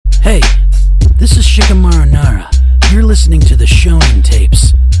This is Shikamaru Nara. You're listening to the Shonen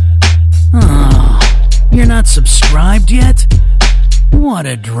Tapes. Oh, you're not subscribed yet? What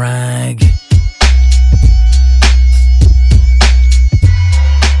a drag.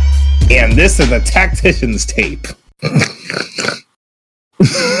 And this is a Tactician's Tape.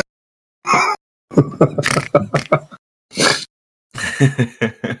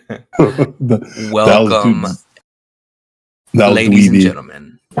 Welcome, ladies and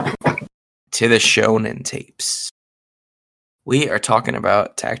gentlemen, to the Shonen Tapes. We are talking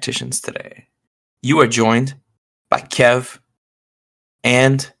about Tacticians today. You are joined by Kev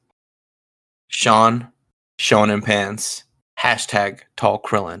and Sean, Shonen Pants, hashtag Tall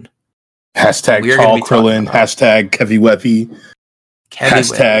Krillin. Hashtag Tall Krillin, hashtag Kevy Weppy,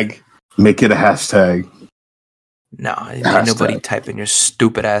 hashtag make it a hashtag. No, ain't nobody typing your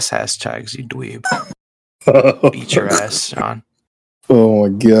stupid ass hashtags, you dweeb. Beat your ass, Sean. Oh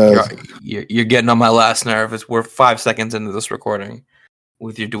my god. You're getting on my last nerve. We're 5 seconds into this recording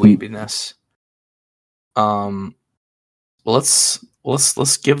with your dweebiness. Let's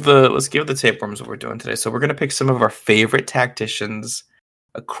give the tapeworms what we're doing today. So we're gonna pick some of our favorite tacticians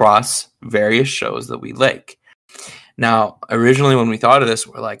across various shows that we like. Now, originally when we thought of this,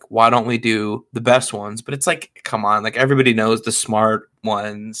 we're like, why don't we do the best ones? But it's like, come on, like everybody knows the smart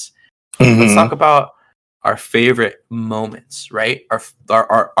ones. Mm-hmm. Let's talk about our favorite moments, right?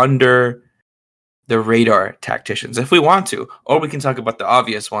 Our under the radar tacticians, if we want to, or we can talk about the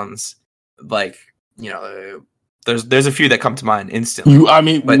obvious ones. Like, you know, there's a few that come to mind instantly.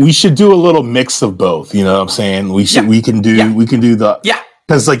 We should do a little mix of both. You know what I'm saying? We can do the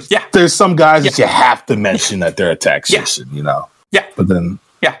because there's some guys that you have to mention that they're a tactician. You know. Yeah. But then.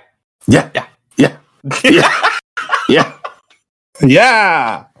 Yeah.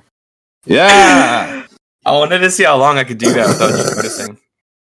 I wanted to see how long I could do that without you noticing.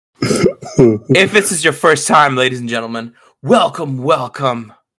 If this is your first time, ladies and gentlemen,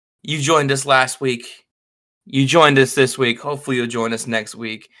 welcome. You joined us last week. You joined us this week. Hopefully you'll join us next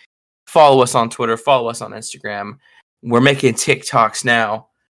week. Follow us on Twitter. Follow us on Instagram. We're making TikToks now.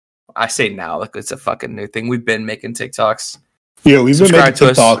 I say now like it's a fucking new thing. We've been making TikToks. Yeah, we've been making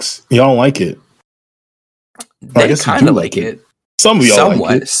TikToks. Y'all don't like it. They kind of like it. Some of y'all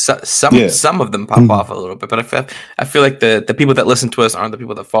like it. Some of them pop off a little bit, but I feel like the people that listen to us aren't the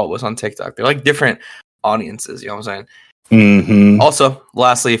people that follow us on TikTok. They're like different audiences. You know what I'm saying? Mm-hmm. Also,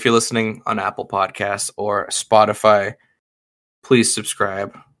 lastly, if you're listening on Apple Podcasts or Spotify, please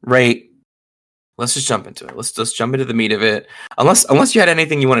subscribe, rate. Let's just jump into it. Let's just jump into the meat of it. Unless you had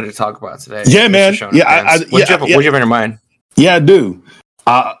anything you wanted to talk about today. Yeah, man. What'd you have in your mind? Yeah, I do.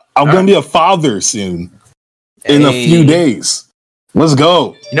 I'm going to be a father soon. In a few days. Let's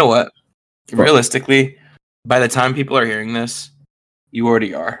go. You know what? Realistically, by the time people are hearing this, you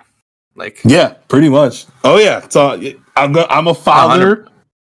already are. Like, yeah, pretty much. Oh yeah. So I'm a father. 100%.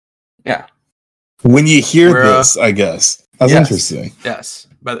 Yeah. When you hear this, I guess that's interesting. Yes.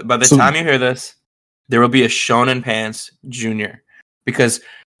 By the time you hear this, there will be a Shonen Pants Junior, because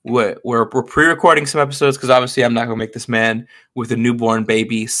we're pre-recording some episodes because obviously I'm not going to make this man with a newborn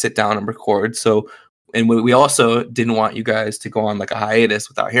baby sit down and record. So, and we also didn't want you guys to go on like a hiatus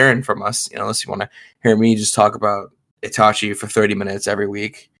without hearing from us, you know, unless you want to hear me just talk about Itachi for 30 minutes every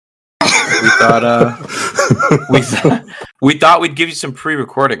week. We thought we'd give you some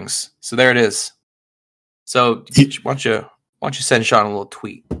pre-recordings. So there it is. So why don't you send Sean a little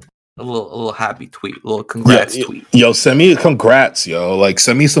tweet? A little happy tweet, a little congrats tweet. Yo, send me a congrats, yo. Like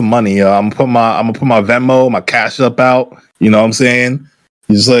send me some money, yo. I'm gonna put my Venmo, my Cash App out. You know what I'm saying?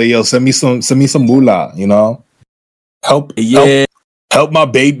 You just like, yo, send me some moolah, you know? Help baby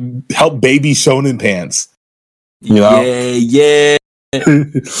Shonen Pants. You know? Yeah.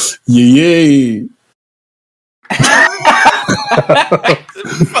 Yeah.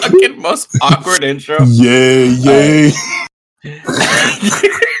 Fucking most awkward intro. Yeah.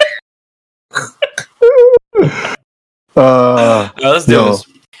 Let's do this.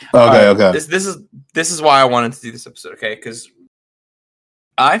 Okay. This is why I wanted to do this episode, okay? Because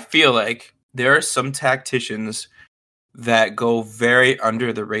I feel like there are some tacticians that go very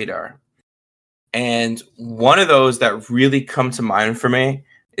under the radar. And one of those that really come to mind for me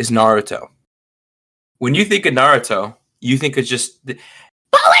is Naruto. When you think of Naruto, you think of just, believe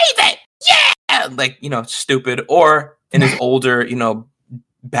it! Yeah! Like, you know, stupid. Or in his older, you know,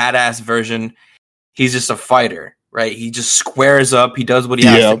 badass version, he's just a fighter, right? He just squares up. He does what he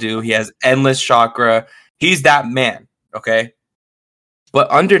has to do. He has endless chakra. He's that man, okay? But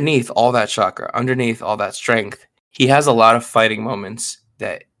underneath all that chakra, underneath all that strength, he has a lot of fighting moments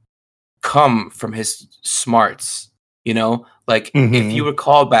that come from his smarts, you know? Like, if you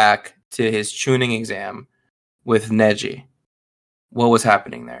recall back to his tuning exam with Neji, what was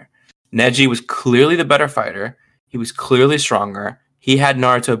happening there? Neji was clearly the better fighter. He was clearly stronger. He had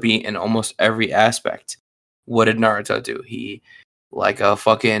Naruto beat in almost every aspect. What did Naruto do? He, like a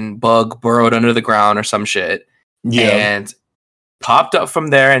fucking bug, burrowed under the ground or some shit. Yeah. And popped up from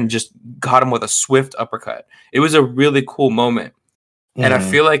there and just got him with a swift uppercut. It was a really cool moment. And I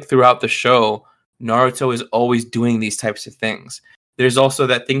feel like throughout the show, Naruto is always doing these types of things. There's also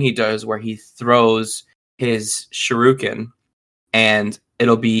that thing he does where he throws his shuriken and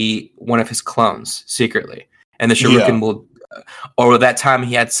it'll be one of his clones secretly. And the shuriken will... Or that time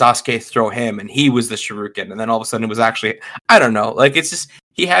he had Sasuke throw him and he was the shuriken. And then all of a sudden it was actually... I don't know. Like, it's just...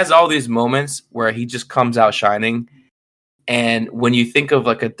 He has all these moments where he just comes out shining. And when you think of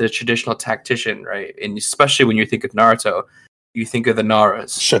like the traditional tactician, right? And especially when you think of Naruto... You think of the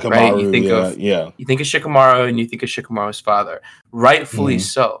Naras, Shikamaru, right? You think you think of Shikamaru and you think of Shikamaru's father. Rightfully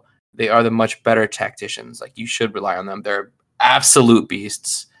so. They are the much better tacticians. Like, you should rely on them. They're absolute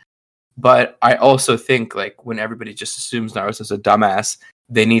beasts. But I also think, like, when everybody just assumes Naruto's a dumbass,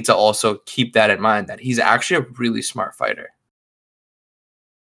 they need to also keep that in mind, that he's actually a really smart fighter.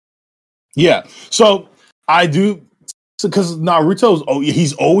 Yeah. So I do, because Naruto's,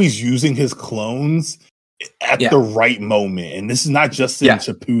 he's always using his clones at the right moment, and this is not just in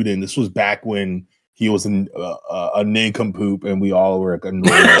Shippuden. This was back when he was a nincompoop, and we all were like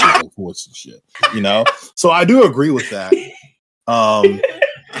annoyed force and shit, you know. So I do agree with that.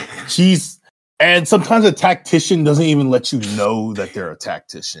 And sometimes a tactician doesn't even let you know that they're a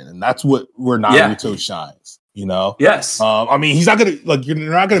tactician, and that's where Naruto shines. You know. Yes. I mean, he's not gonna you're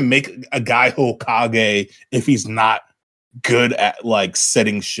not gonna make a guy Hokage if he's not good at like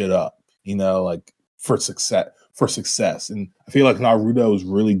setting shit up. You know, like. For success, and I feel like Naruto is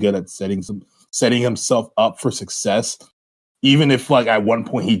really good at setting himself up for success, even if like at one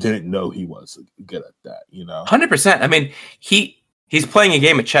point he didn't know he was good at that. You know, 100%. I mean, he's playing a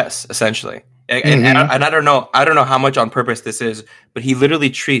game of chess essentially, and I don't know how much on purpose this is, but he literally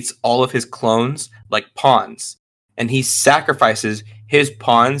treats all of his clones like pawns, and he sacrifices his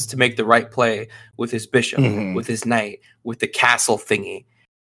pawns to make the right play with his bishop, with his knight, with the castle thingy.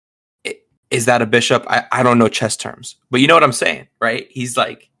 Is that a bishop? I don't know chess terms, but you know what I'm saying, right? He's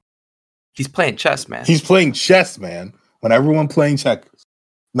playing chess, man. He's playing chess, man. When everyone playing checkers.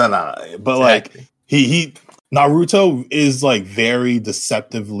 No. But like he Naruto is like very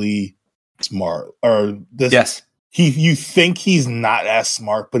deceptively smart. You think he's not as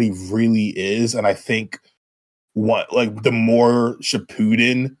smart, but he really is. And I think the more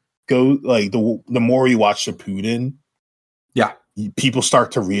Shippuden goes, like the more you watch Shippuden, people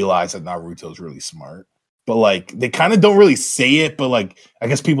start to realize that Naruto's really smart, but like they kind of don't really say it, but like I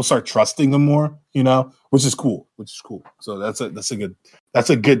guess people start trusting him more, you know, which is cool. So that's a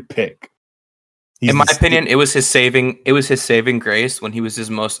good pick. In my opinion, it was his saving grace when he was his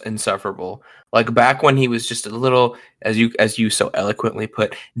most insufferable. Like back when he was just a little, as you so eloquently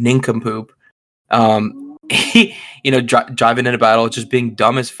put, nincompoop. He, driving in a battle, just being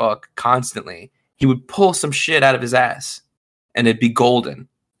dumb as fuck constantly. He would pull some shit out of his ass. And it'd be golden.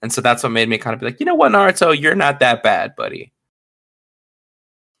 And so that's what made me kind of be like, you know what, Naruto, you're not that bad, buddy.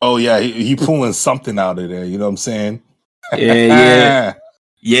 Oh, yeah, he pulling something out of there. You know what I'm saying? Yeah.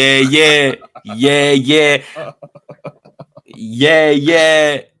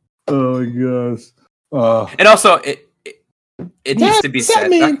 Oh, my gosh. And also, it needs to be said.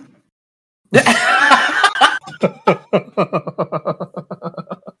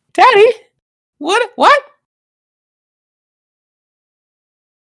 Daddy? What?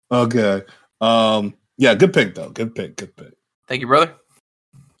 Okay. Yeah, good pick though. Good pick. Thank you, brother.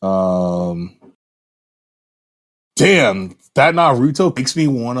 Damn, that Naruto makes me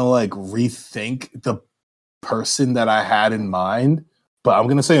want to like rethink the person that I had in mind, but I'm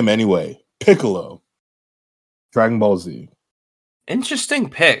gonna say him anyway. Piccolo, Dragon Ball Z. Interesting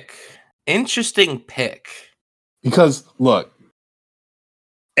pick. Because look,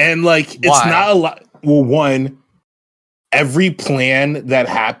 and like it's not a lot. Well, one. Every plan that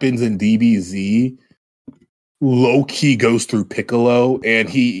happens in DBZ low-key goes through Piccolo, and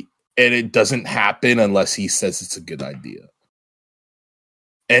it doesn't happen unless he says it's a good idea.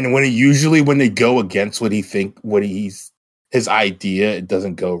 And when they go against his idea, it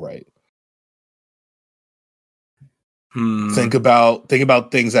doesn't go right. Think about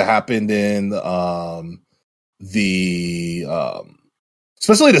things that happened in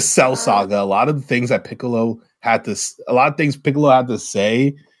especially the Cell Saga. A lot of things Piccolo had to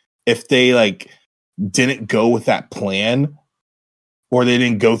say, if they like didn't go with that plan or they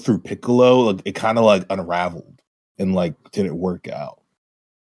didn't go through Piccolo, like, it kind of like unraveled and like didn't work out.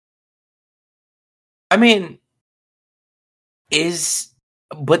 mean,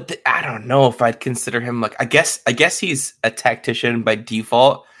 I don't know if I'd consider him like. I guess he's a tactician by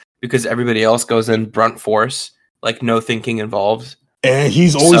default because everybody else goes in brunt force, like no thinking involved. And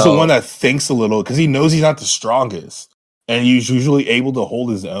he's always the one that thinks a little because he knows he's not the strongest, and he's usually able to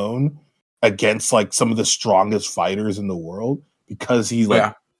hold his own against like some of the strongest fighters in the world because he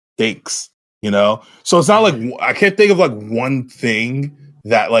thinks, So it's not like I can't think of like one thing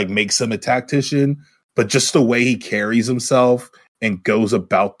that like makes him a tactician, but just the way he carries himself and goes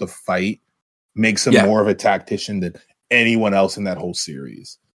about the fight makes him more of a tactician than anyone else in that whole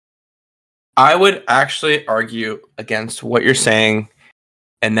series. I would actually argue against what you're saying,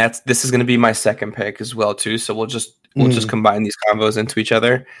 and this is going to be my second pick as well too. So we'll just combine these combos into each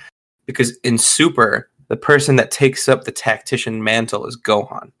other, because in Super, the person that takes up the tactician mantle is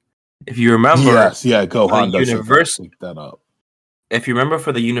Gohan. If you remember, Gohan does pick that up. If you remember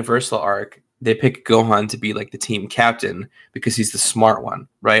for the Universal arc, they pick Gohan to be like the team captain because he's the smart one,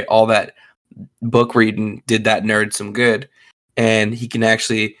 right? All that book reading did that nerd some good, and he can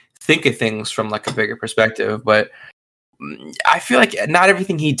actually think of things from like a bigger perspective. But I feel like not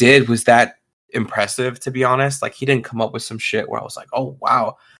everything he did was that impressive, to be honest. Like he didn't come up with some shit where I was like, oh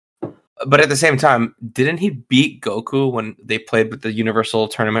wow. But at the same time, didn't he beat Goku when they played with the Universal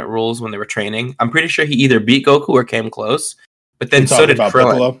Tournament rules when they were training? I'm pretty sure he either beat Goku or came close. But then so did Krillin.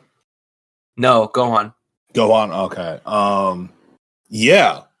 Piccolo? No, Gohan. Okay.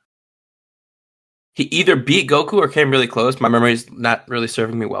 Yeah. He either beat Goku or came really close. My memory's not really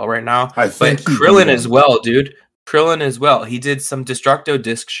serving me well right now. But Krillin as well, dude. Krillin as well. He did some Destructo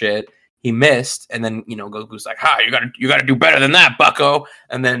Disc shit. He missed, and then Goku's like, "Ha, you gotta do better than that, Bucko."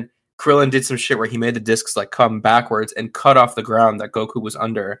 And then Krillin did some shit where he made the discs like come backwards and cut off the ground that Goku was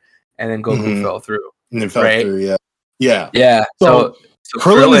under, and then Goku fell through. And it fell through, yeah. So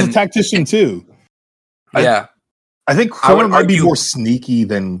Krillin is a tactician too. I think Krillin might be more sneaky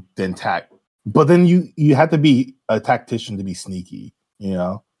than tact. But then you have to be a tactician to be sneaky,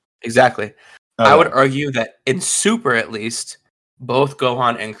 Exactly. I would argue that in Super, at least, both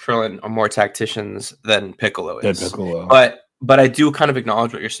Gohan and Krillin are more tacticians than Piccolo is. But I do kind of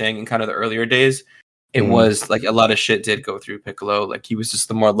acknowledge what you're saying. In kind of the earlier days, it was like a lot of shit did go through Piccolo. Like he was just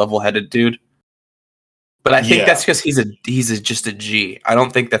the more level-headed dude. But I think that's because he's just a G. I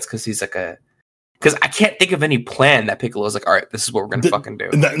don't think that's because he's like because I can't think of any plan that Piccolo's like, all right, this is what we're gonna fucking do.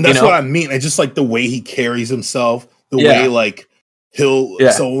 That's what I mean. It's just like the way he carries himself, the way like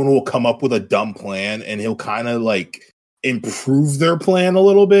someone will come up with a dumb plan and he'll kind of like improve their plan a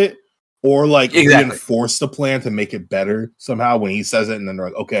little bit, or like reinforce the plan to make it better somehow when he says it, and then they're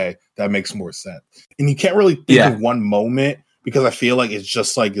like, okay, that makes more sense. And you can't really think of one moment because I feel like it's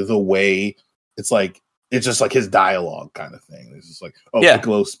just like the way it's just like his dialogue kind of thing. It's just like,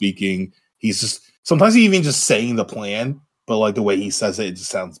 Piccolo speaking. He's just sometimes he even just saying the plan, but like the way he says it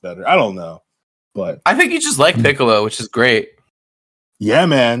just sounds better. I don't know, but I think you just like Piccolo, which is great. Yeah,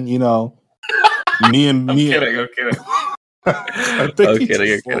 man. Me. I'm kidding. I'm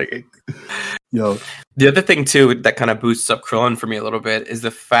kidding. Yo, the other thing too that kind of boosts up Krillin for me a little bit is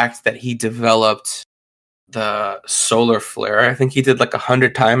the fact that he developed the solar flare. I think he did like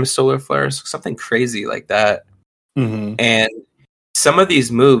 100 times solar flares, something crazy like that. And some of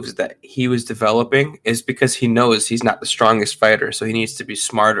these moves that he was developing is because he knows he's not the strongest fighter, so he needs to be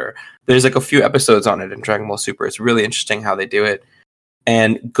smarter. There's like a few episodes on it in Dragon Ball Super. It's really interesting how they do it.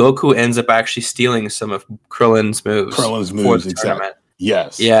 And Goku ends up actually stealing some of Krillin's moves. Exactly.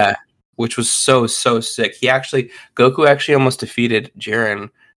 Yes. Yeah, which was so sick. Goku actually almost defeated Jiren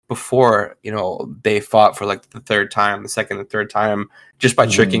before, they fought for like the second and third time, just by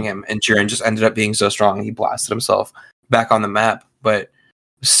tricking him. And Jiren just ended up being so strong, he blasted himself back on the map. But it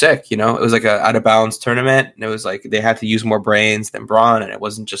was sick, it was like a out of bounds tournament, and it was like they had to use more brains than brawn, and it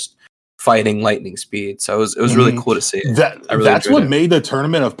wasn't just fighting lightning speed. So it was really cool to see. That's what made the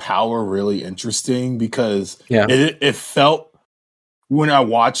Tournament of Power really interesting, because it felt, when I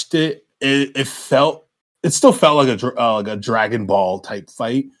watched it, it still felt like a Dragon Ball type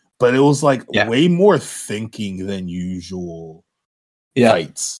fight, but it was like way more thinking than usual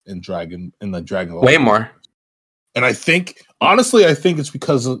fights in the Dragon Ball. Way more. And I think it's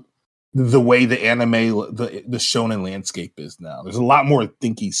because of the way the anime, the shonen landscape is now. There's a lot more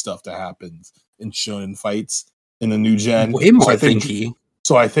thinky stuff that happens in shonen fights in the new gen. Way more thinky.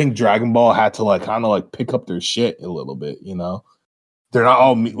 So I think Dragon Ball had to like kind of like pick up their shit a little bit. They're not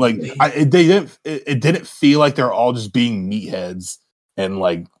all like it didn't feel like they're all just being meatheads and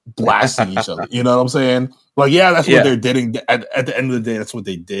like blasting each other. You know what I'm saying? Like, that's what they're doing. At the end of the day, that's what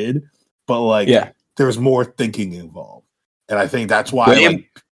they did. But like, there was more thinking involved, and I think that's why.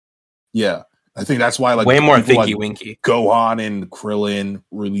 I think that's why like way more thinky like winky. Gohan and Krillin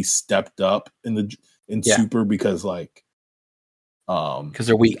really stepped up in Super because like because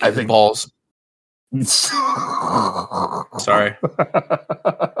they're weak. I think balls. Sorry,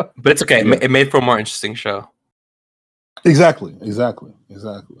 but it's okay. Yeah. It made for a more interesting show. Exactly.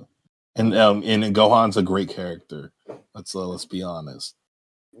 And Gohan's a great character. Let's be honest.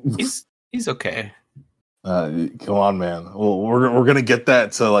 He's okay. Come on, man. Well, we're gonna get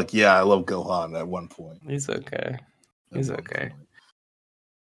that to like, yeah, I love Gohan at one point. He's okay. Point.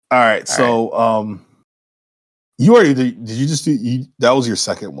 All right. So, you already did you just do? That was your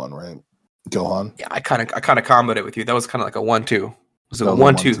second one, right? Gohan. Yeah, I kind of comboed it with you. That was kind of like a 1-2. It was a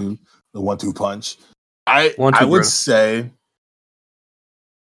 1-2. The 1-2 punch. I would say.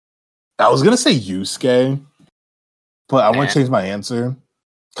 I was gonna say Yusuke, but I want to change my answer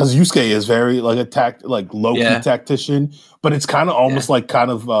because Yusuke is very like low-key tactician, but it's kind of almost like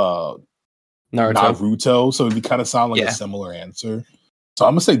Naruto, so it'd kind of sound like a similar answer. So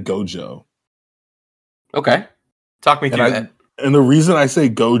I'm gonna say Gojo. Okay, talk me through that. And the reason I say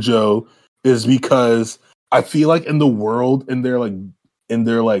Gojo is because I feel like in their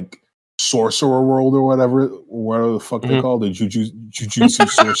sorcerer world or whatever the fuck they call the jujutsu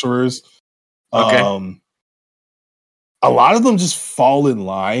sorcerers. Okay. A lot of them just fall in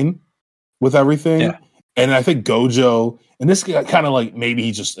line with everything, and I think Gojo, and this kind of like maybe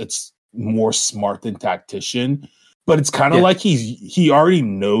it's more smart than tactician, but it's kind of like he already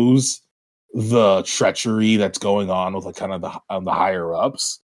knows the treachery that's going on with like kind of the higher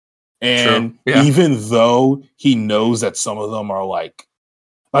ups, and even though he knows that some of them are like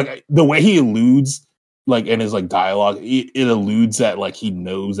the way he alludes like in his like dialogue, it alludes that like he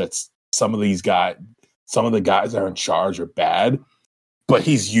knows that some of the guys that are in charge are bad, but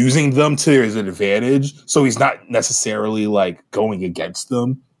he's using them to his advantage, so he's not necessarily like going against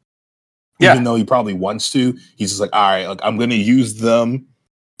them. Even though he probably wants to, he's just like, all right, like I'm going to use them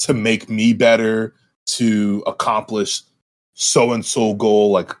to make me better, to accomplish so-and-so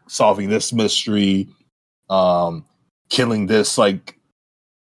goal, like solving this mystery, killing this like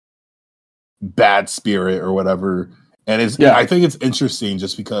bad spirit or whatever. And I think it's interesting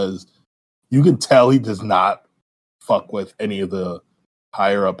just because you can tell he does not fuck with any of the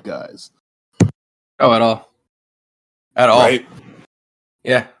higher up guys. Oh, at all. Right?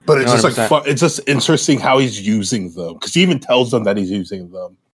 Yeah. But it's 100%. Just like fun. It's just interesting how he's using them, because he even tells them that he's using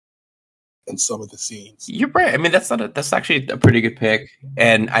them in some of the scenes. You're right. I mean, that's actually a pretty good pick,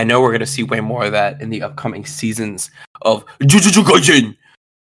 and I know we're going to see way more of that in the upcoming seasons of Jujutsu Kaisen.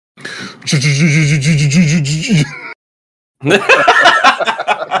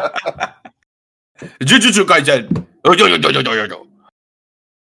 Jujutsu Kaisen.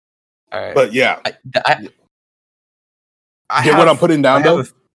 All right. But yeah, I get what I'm putting down though.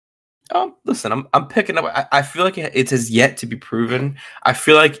 Listen, I'm picking up. I feel like it has yet to be proven. I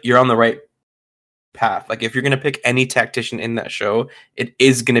feel like you're on the right path. Like if you're gonna pick any tactician in that show, it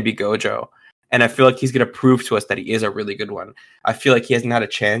is gonna be Gojo, and I feel like he's gonna prove to us that he is a really good one. I feel like he hasn't had a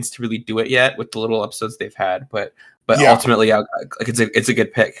chance to really do it yet with the little episodes they've had, but ultimately, like it's a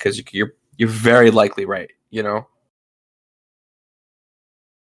good pick because you're very likely right. You know,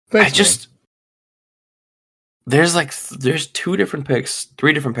 Thanks, there's 3 different picks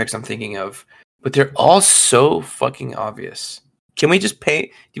I'm thinking of, but they're all so fucking obvious. Can we just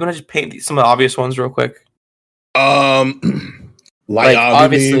paint? Do you want to just paint some of the obvious ones real quick? Light,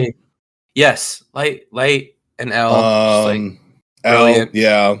 obviously, yes. Light, and L. L,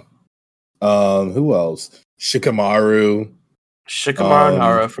 yeah. Who else? Shikamaru,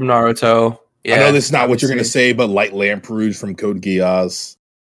 Nara from Naruto. Yeah, I know this is not what you're gonna say, but Light Lamproot from Code Geass.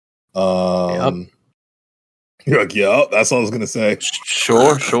 You're like, yeah, that's what I was gonna say.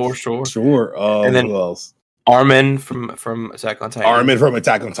 Sure. And then who else? Armin from Attack on Titan. Armin from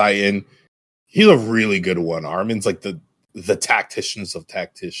Attack on Titan. He's a really good one. Armin's like the tacticians of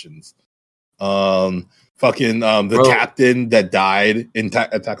tacticians. The captain that died in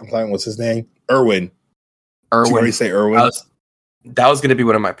Attack on Titan. What's his name? Erwin. Did you already say Erwin? That was going to be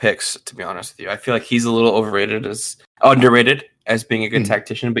one of my picks, to be honest with you. I feel like he's a little underrated as being a good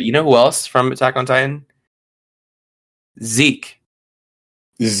tactician. But you know who else from Attack on Titan? Zeke.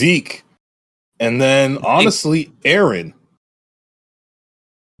 And then, honestly, Eren.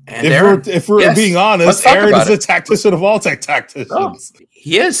 And if we're being honest, Eren is the tactician of all tacticians. Oh,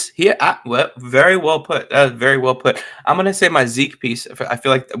 he is. Very well put. Very well put. I'm going to say my Zeke piece. I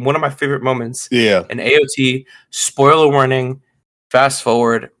feel like one of my favorite moments in AOT, spoiler warning, fast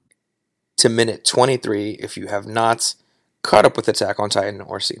forward to minute 23 if you have not caught up with Attack on Titan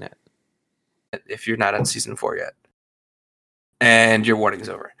or seen it. If you're not in season 4 yet. And your warning is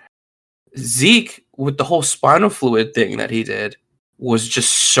over. Zeke, with the whole spinal fluid thing that he did, was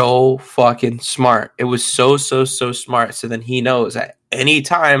just so fucking smart. It was so smart. So then he knows at any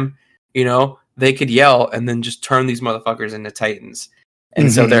time, they could yell and then just turn these motherfuckers into Titans.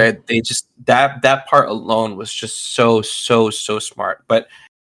 And so they just that part alone was just so smart. But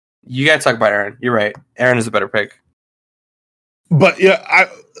you gotta talk about Eren. You're right. Eren is a better pick. But yeah,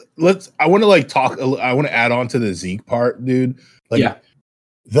 I want to add on to the Zeke part, dude.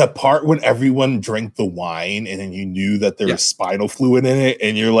 The part when everyone drank the wine and then you knew that there was spinal fluid in it,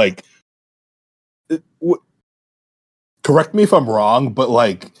 and you're like, correct me if I'm wrong, but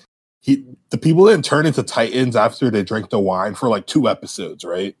like the people didn't turn into Titans after they drank the wine for like 2 episodes,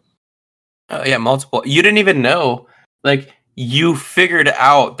 right? Yeah, multiple. You didn't even know, like, you figured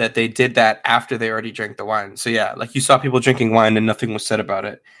out that they did that after they already drank the wine. So yeah, like you saw people drinking wine and nothing was said about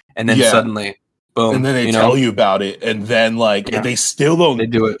it, and then suddenly, boom, and then they tell you about it, and then they still don't. They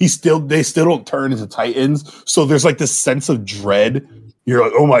do it. They still don't turn into Titans. So there's like this sense of dread. You're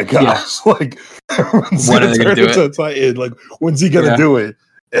like, oh my gosh, like everyone's gonna turn into a Titan. Like, when's he gonna do it?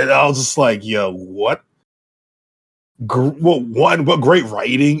 And I was just like, yo, what? One, what great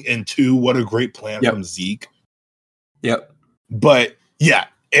writing, and 2, what a great plan from Zeke. Yep. But yeah,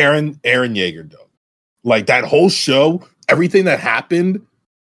 Eren Yeager, though. Like that whole show, everything that happened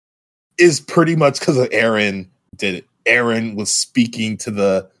is pretty much because of Eren did it. Eren was speaking to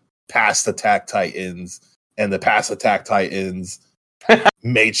the past Attack Titans, and the past Attack Titans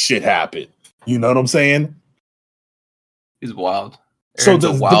made shit happen. You know what I'm saying? He's wild. Eren's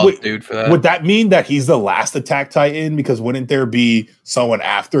a wild dude for that. Would that mean that he's the last Attack Titan? Because wouldn't there be someone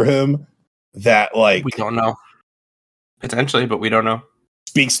after him that, like... We don't know. Potentially, but we don't know.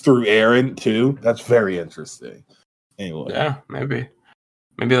 Speaks through Eren, too? That's very interesting. Anyway. Yeah, maybe.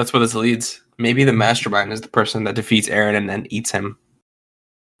 Maybe that's what this leads. Maybe the mastermind is the person that defeats Eren and then eats him.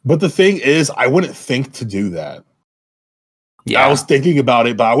 But the thing is, I wouldn't think to do that. Yeah. I was thinking about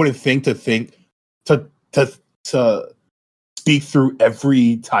it, but I wouldn't think to speak through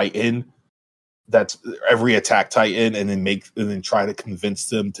every Titan, that's every Attack Titan, and then try to convince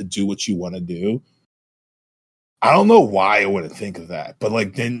them to do what you want to do. I don't know why I wouldn't think of that, but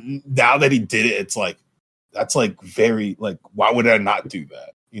like then now that he did it, it's like that's like very like why would I not do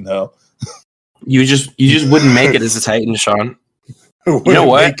that? You know, you just wouldn't make it as a Titan, Sean. You know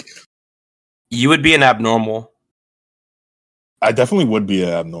what? You would be an abnormal. I definitely would be an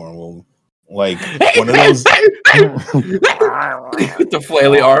abnormal, like one of those with the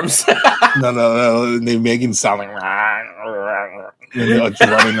flaily arms. No, they make him sound like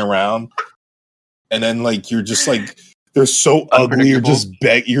running around. And then, like, you're just like, they're so ugly. You're just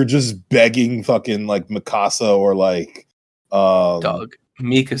begging fucking like Mikasa or like Doug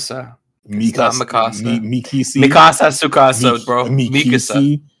Mikasa. Mikasa. Mikisi. Mikasa Sukaso, bro.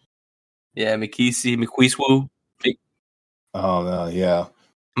 Mikasa. Yeah, Mikiswu. Oh no, yeah.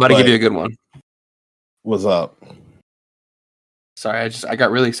 I'm about to give you a good one. What's up? Sorry, I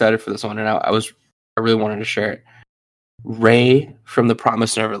got really excited for this one, and I really wanted to share it. Ray from The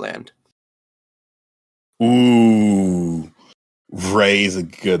Promised Neverland. Ooh, Ray's a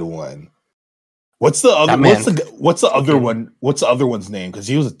good one. What's the other? What's the other one? What's the other one's name? Because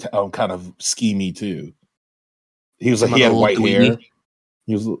he was kind of schemy too. He was like he had white hair.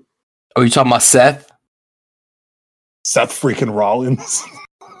 He was. Oh, you talking about Seth? Seth freaking Rollins.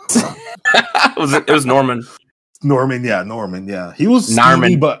 It was Norman. Norman, yeah. He was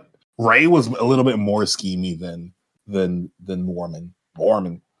schemy, but Ray was a little bit more schemy than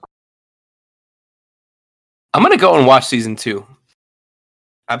Norman. I'm gonna go and watch season 2.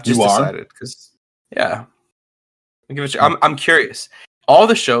 I've just decided because I'm curious. All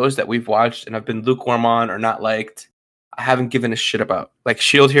the shows that we've watched and I've been lukewarm on or not liked, I haven't given a shit about. Like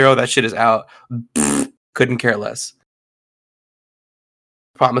Shield Hero, that shit is out. Couldn't care less.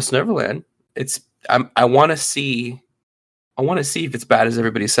 Promised Neverland. I want to see if it's bad as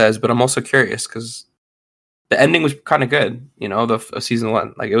everybody says, but I'm also curious because the ending was kind of good. You know, the season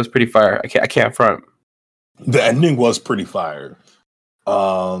 1, like it was pretty fire. I can't front. The ending was pretty fire.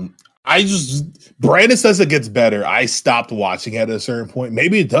 Brandon says it gets better. I stopped watching at a certain point.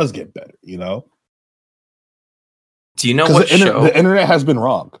 Maybe it does get better, you know? Do you know what show? The internet has been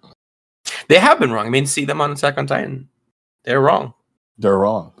wrong. They have been wrong. I mean, see them on Attack on Titan. They're wrong. They're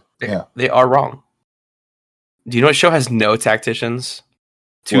wrong. Yeah. They are wrong. Do you know what show has no tacticians?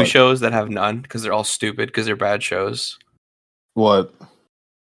 2 shows that have none because they're all stupid because they're bad shows. What?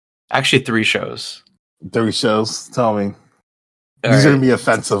 Actually, 3 shows. 3 shows? Tell me. These are going to be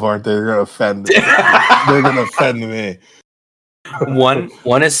offensive, aren't they? They're going to offend. They're going to offend me. One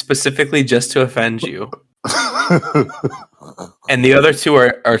is specifically just to offend you. And the other two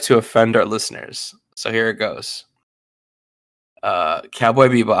are to offend our listeners. So here it goes. Cowboy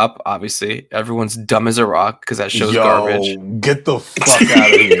Bebop, obviously. Everyone's dumb as a rock because that show's garbage. Get the fuck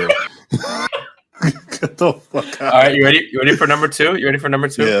out of here. Get the fuck out. All right, you ready? You ready for number two?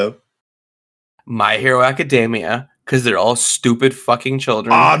 Yeah. My Hero Academia, because they're all stupid fucking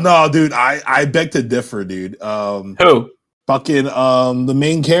children. Oh no, dude. I beg to differ, dude. Who? Fucking the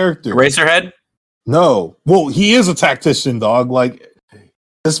main character. Eraserhead? No. Well, he is a tactician, dog. Like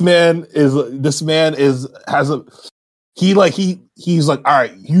he's like, all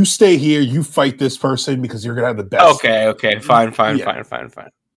right, you stay here, you fight this person because you're gonna have the best. Okay, fine. Okay,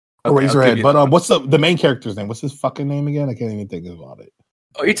 Eraserhead. But what's the main character's name? What's his fucking name again? I can't even think about it.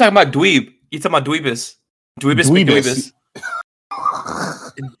 Oh, you're talking about Dweeb. You're talking about Dweebus. Dweebus.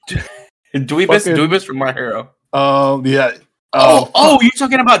 Dweebus from My Hero. Yeah. You're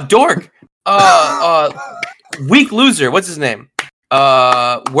talking about Dork. Weak loser. What's his name?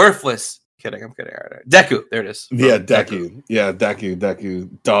 Worthless. I'm kidding. All right. Deku. There it is. Yeah, Deku. Yeah, Deku.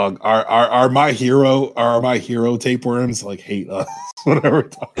 Dog. Our My Hero tapeworms like hate us. Whenever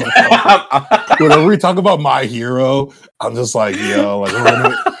we talk about My Hero, I'm just like,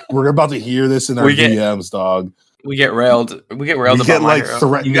 like we're about to hear this in our DMs, dog. We get railed. We get about My Hero.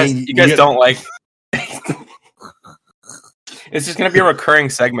 Threatening. You guys don't like. It's just gonna be a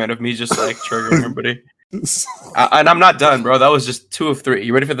recurring segment of me just like triggering everybody. And I'm not done, bro. That was just 2 of 3.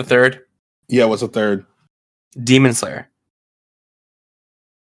 You ready for the third? Yeah, what's the third? Demon Slayer.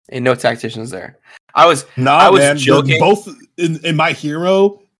 Ain't no tacticians there. I was joking. Both in My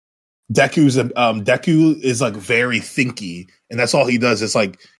Hero, Deku is like very thinky, and that's all he does. It's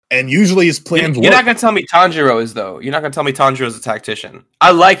like, and usually his plans. You're not gonna tell me Tanjiro is though. You're not gonna tell me Tanjiro is a tactician.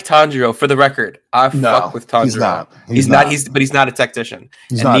 I like Tanjiro, for the record. Fuck with Tanjiro. He's not. He's not a tactician.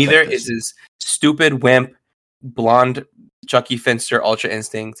 Neither is his stupid wimp, blonde Chucky Finster Ultra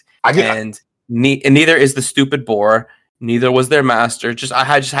Instinct. Neither is the stupid boar. Neither was their master.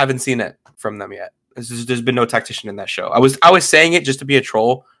 I just haven't seen it from them yet. There's been no tactician in that show. I was saying it just to be a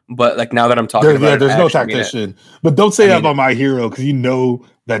troll, but like now that I'm talking about there's no tactician. But don't say that about My Hero because you know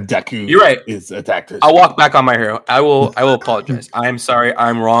that Deku is a tactician. I'll walk back on My Hero. I will apologize. I am sorry.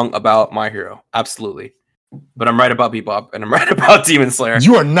 I'm wrong about My Hero. Absolutely. But I'm right about Bebop and I'm right about Demon Slayer.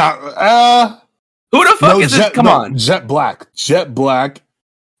 You are not. Who the fuck is this? Come on. Jet Black.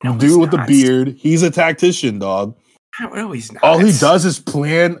 No, dude with the beard. He's a tactician, dog. No, he's not. All he does is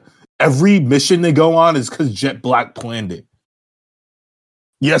plan. Every mission they go on is because Jet Black planned it.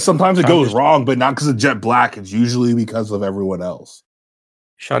 Yeah, sometimes it goes wrong, but not because of Jet Black. It's usually because of everyone else.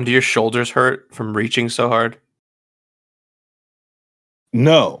 Sean, do your shoulders hurt from reaching so hard?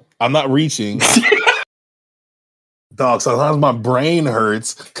 No, I'm not reaching. Dog, sometimes my brain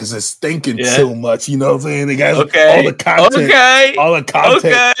hurts because it's thinking so much. You know what I'm saying? The guys, all the content. All the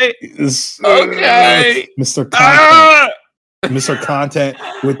content. Is, Mr. Content. Mr. Content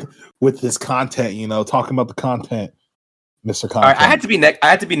with his content, talking about the content. Mr. Content. All right, I had to be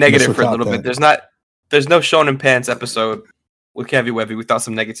negative Mr. for a little bit. There's no Shonen Pants episode with Kevy Webby without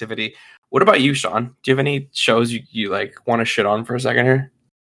some negativity. What about you, Sean? Do you have any shows you like want to shit on for a second here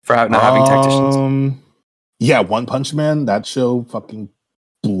for not having tacticians? Yeah, One Punch Man. That show fucking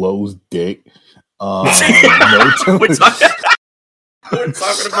blows dick. We're talking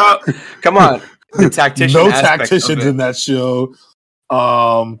about. Come on, the tactician. No tacticians in that show.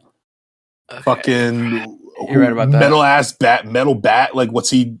 Fucking. You're right about that. Metal bat. Like,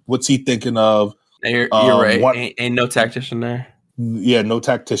 what's he thinking of? You're right. Ain't no tactician there. Yeah, no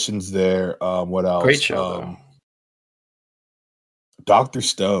tacticians there. What else? Great show. Dr.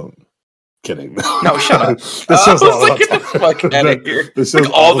 Stone. Kidding. No, shut up. This show's all about This is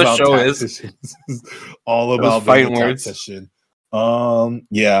all the show is. All about being a tactician.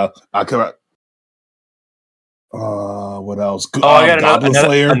 Yeah, I could. What else? I got Goblin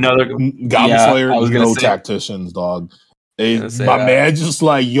Slayer. Goblin Slayer. No tacticians, dog. Man just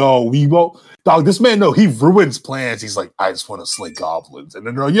like, yo, we won't. Dog, this man, no, he ruins plans. He's like, I just want to slay goblins, and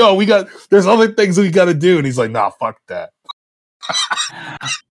then they're like, yo, there's other things we got to do, and he's like, nah, fuck that.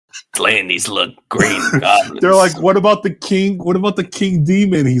 Slaying these little green goblins. They're like, what about the king? What about the king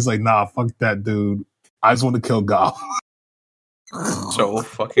demon? He's like, nah, fuck that, dude. I just want to kill goblins. So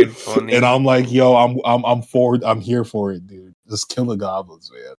fucking funny. And I'm like, yo, I'm forward. I'm here for it, dude. Just kill the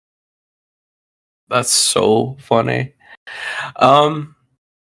goblins, man. That's so funny.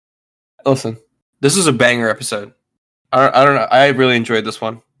 Listen, this is a banger episode. I don't know. I really enjoyed this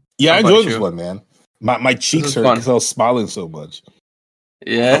one. Yeah, I enjoyed this one, man. My cheeks hurt because I was smiling so much.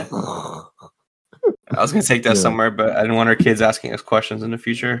 Yeah. I was gonna take that somewhere, but I didn't want our kids asking us questions in the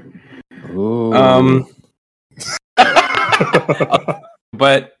future. Ooh.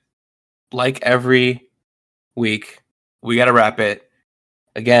 But like every week, we got to wrap it.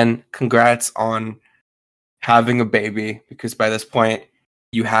 Again, congrats on having a baby, because by this point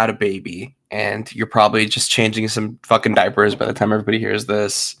you had a baby and you're probably just changing some fucking diapers by the time everybody hears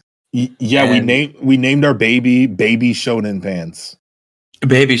this. Yeah, and we named our baby Shonen Pants.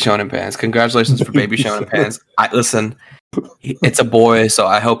 Baby Shonen Pants. Congratulations for Baby Shonen Pants. Listen, it's a boy, so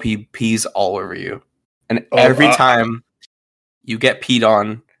I hope he pees all over you. And every time you get peed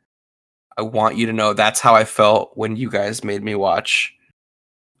on, I want you to know that's how I felt when you guys made me watch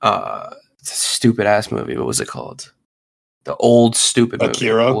it's a stupid ass movie. What was it called? The old stupid movie.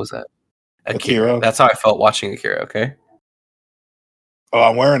 Akira. What was that? Akira. That's how I felt watching Akira. Okay. Oh,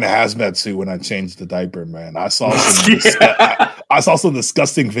 I'm wearing a hazmat suit when I changed the diaper, man. I saw some. I saw some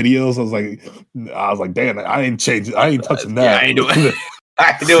disgusting videos. I was like, damn, I ain't changing. I ain't touching that. Yeah, I ain't doing.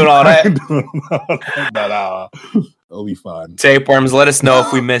 I ain't doing all that. But it'll be fun. Tapeworms, let us know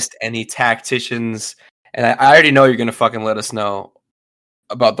if we missed any tacticians, and I already know you're gonna fucking let us know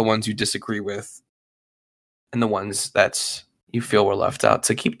about the ones you disagree with and the ones that you feel were left out.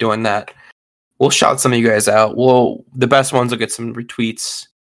 So keep doing that. We'll shout some of you guys out. The best ones will get some retweets,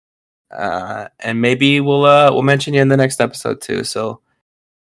 and maybe we'll mention you in the next episode too. So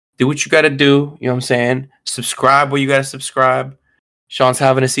do what you got to do. You know what I'm saying? Subscribe where you got to subscribe. Sean's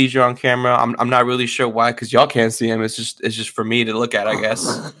having a seizure on camera. I'm not really sure why, because y'all can't see him. It's just for me to look at, I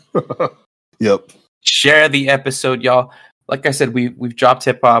guess. Yep. Share the episode, y'all. Like I said, we've dropped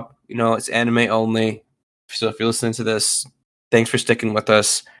hip hop. You know, it's anime only. So if you're listening to this, thanks for sticking with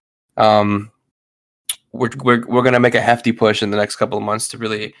us. We're gonna make a hefty push in the next couple of months to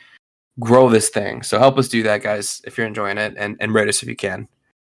really grow this thing. So help us do that, guys, if you're enjoying it, and rate us if you can.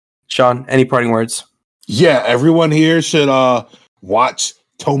 Sean, any parting words? Yeah, everyone here should watch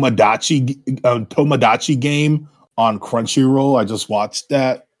Tomodachi Game on Crunchyroll. I just watched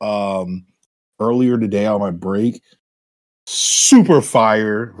that earlier today on my break. Super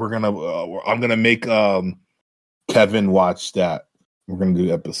fire. I'm gonna make Kevin watch that. We're gonna do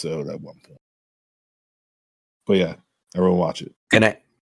an episode at one point. But yeah, everyone watch it. Good night.